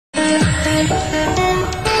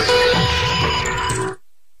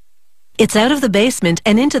It's out of the basement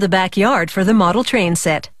and into the backyard for the model train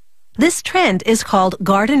set. This trend is called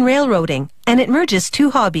garden railroading, and it merges two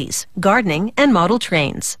hobbies, gardening and model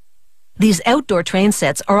trains. These outdoor train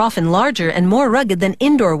sets are often larger and more rugged than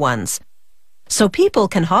indoor ones, so people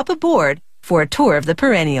can hop aboard for a tour of the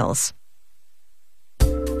perennials.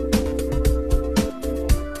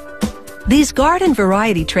 These garden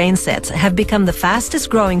variety train sets have become the fastest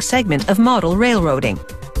growing segment of model railroading.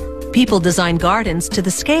 People design gardens to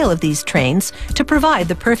the scale of these trains to provide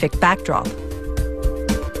the perfect backdrop.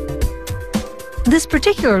 This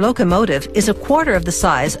particular locomotive is a quarter of the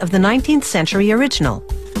size of the 19th century original.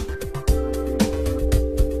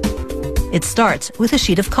 It starts with a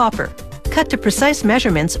sheet of copper, cut to precise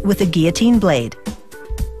measurements with a guillotine blade.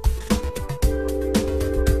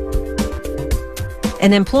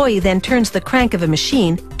 An employee then turns the crank of a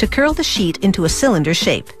machine to curl the sheet into a cylinder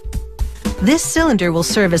shape. This cylinder will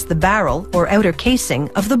serve as the barrel or outer casing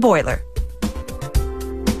of the boiler.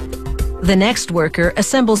 The next worker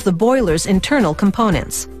assembles the boiler's internal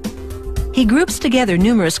components. He groups together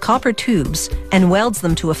numerous copper tubes and welds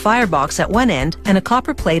them to a firebox at one end and a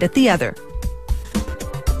copper plate at the other.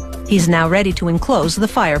 He's now ready to enclose the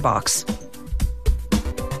firebox.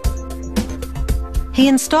 He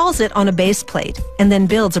installs it on a base plate and then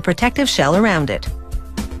builds a protective shell around it.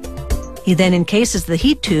 He then encases the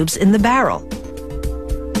heat tubes in the barrel.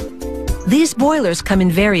 These boilers come in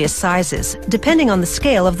various sizes, depending on the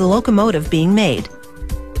scale of the locomotive being made.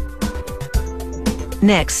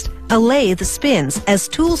 Next, a lathe spins as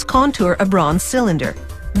tools contour a bronze cylinder.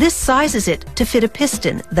 This sizes it to fit a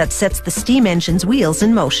piston that sets the steam engine's wheels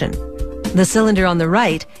in motion. The cylinder on the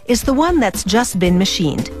right is the one that's just been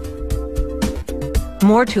machined.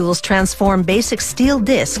 More tools transform basic steel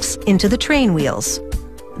discs into the train wheels.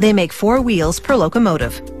 They make 4 wheels per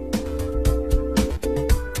locomotive.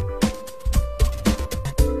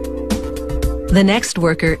 The next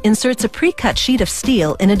worker inserts a pre-cut sheet of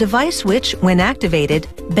steel in a device which, when activated,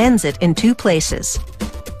 bends it in 2 places.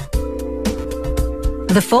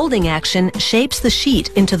 The folding action shapes the sheet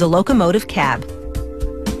into the locomotive cab.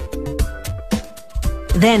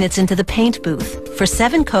 Then it's into the paint booth for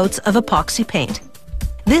 7 coats of epoxy paint.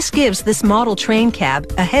 This gives this model train cab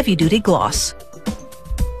a heavy-duty gloss.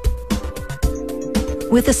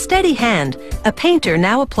 With a steady hand, a painter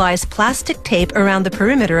now applies plastic tape around the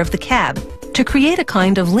perimeter of the cab to create a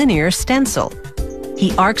kind of linear stencil.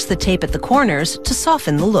 He arcs the tape at the corners to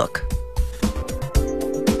soften the look.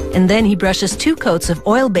 And then he brushes 2 coats of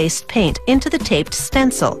oil-based paint into the taped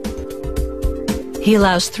stencil. He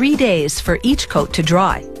allows 3 days for each coat to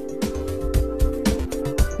dry.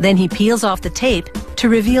 Then he peels off the tape to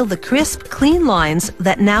reveal the crisp, clean lines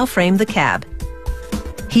that now frame the cab.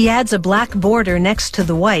 He adds a black border next to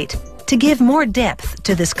the white to give more depth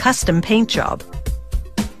to this custom paint job.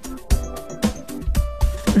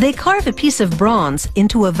 They carve a piece of bronze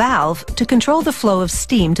into a valve to control the flow of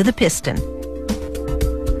steam to the piston.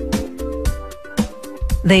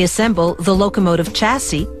 They assemble the locomotive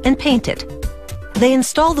chassis and paint it. They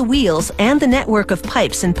install the wheels and the network of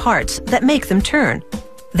pipes and parts that make them turn.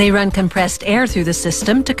 They run compressed air through the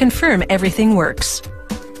system to confirm everything works.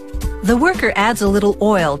 The worker adds a little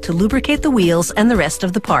oil to lubricate the wheels and the rest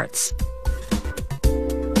of the parts.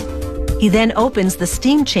 He then opens the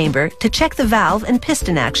steam chamber to check the valve and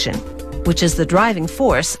piston action, which is the driving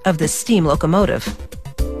force of this steam locomotive.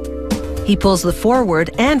 He pulls the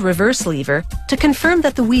forward and reverse lever to confirm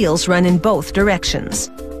that the wheels run in both directions.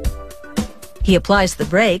 He applies the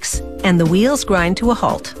brakes, and the wheels grind to a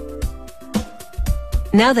halt.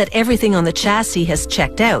 Now that everything on the chassis has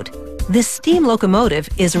checked out, this steam locomotive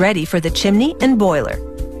is ready for the chimney and boiler.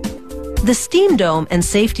 The steam dome and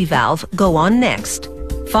safety valve go on next,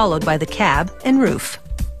 followed by the cab and roof.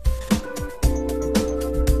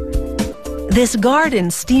 This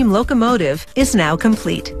garden steam locomotive is now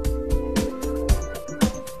complete.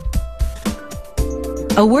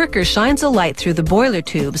 A worker shines a light through the boiler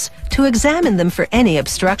tubes to examine them for any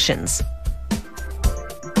obstructions.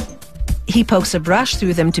 He pokes a brush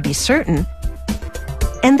through them to be certain,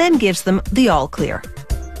 and then gives them the all clear.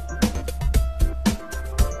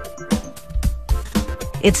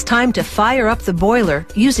 It's time to fire up the boiler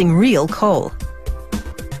using real coal.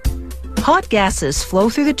 Hot gases flow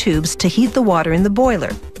through the tubes to heat the water in the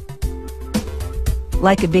boiler.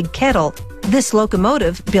 Like a big kettle, this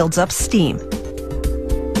locomotive builds up steam.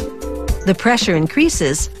 The pressure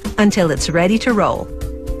increases until it's ready to roll.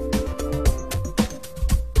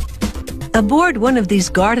 Aboard one of these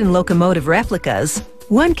garden locomotive replicas,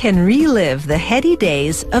 one can relive the heady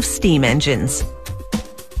days of steam engines.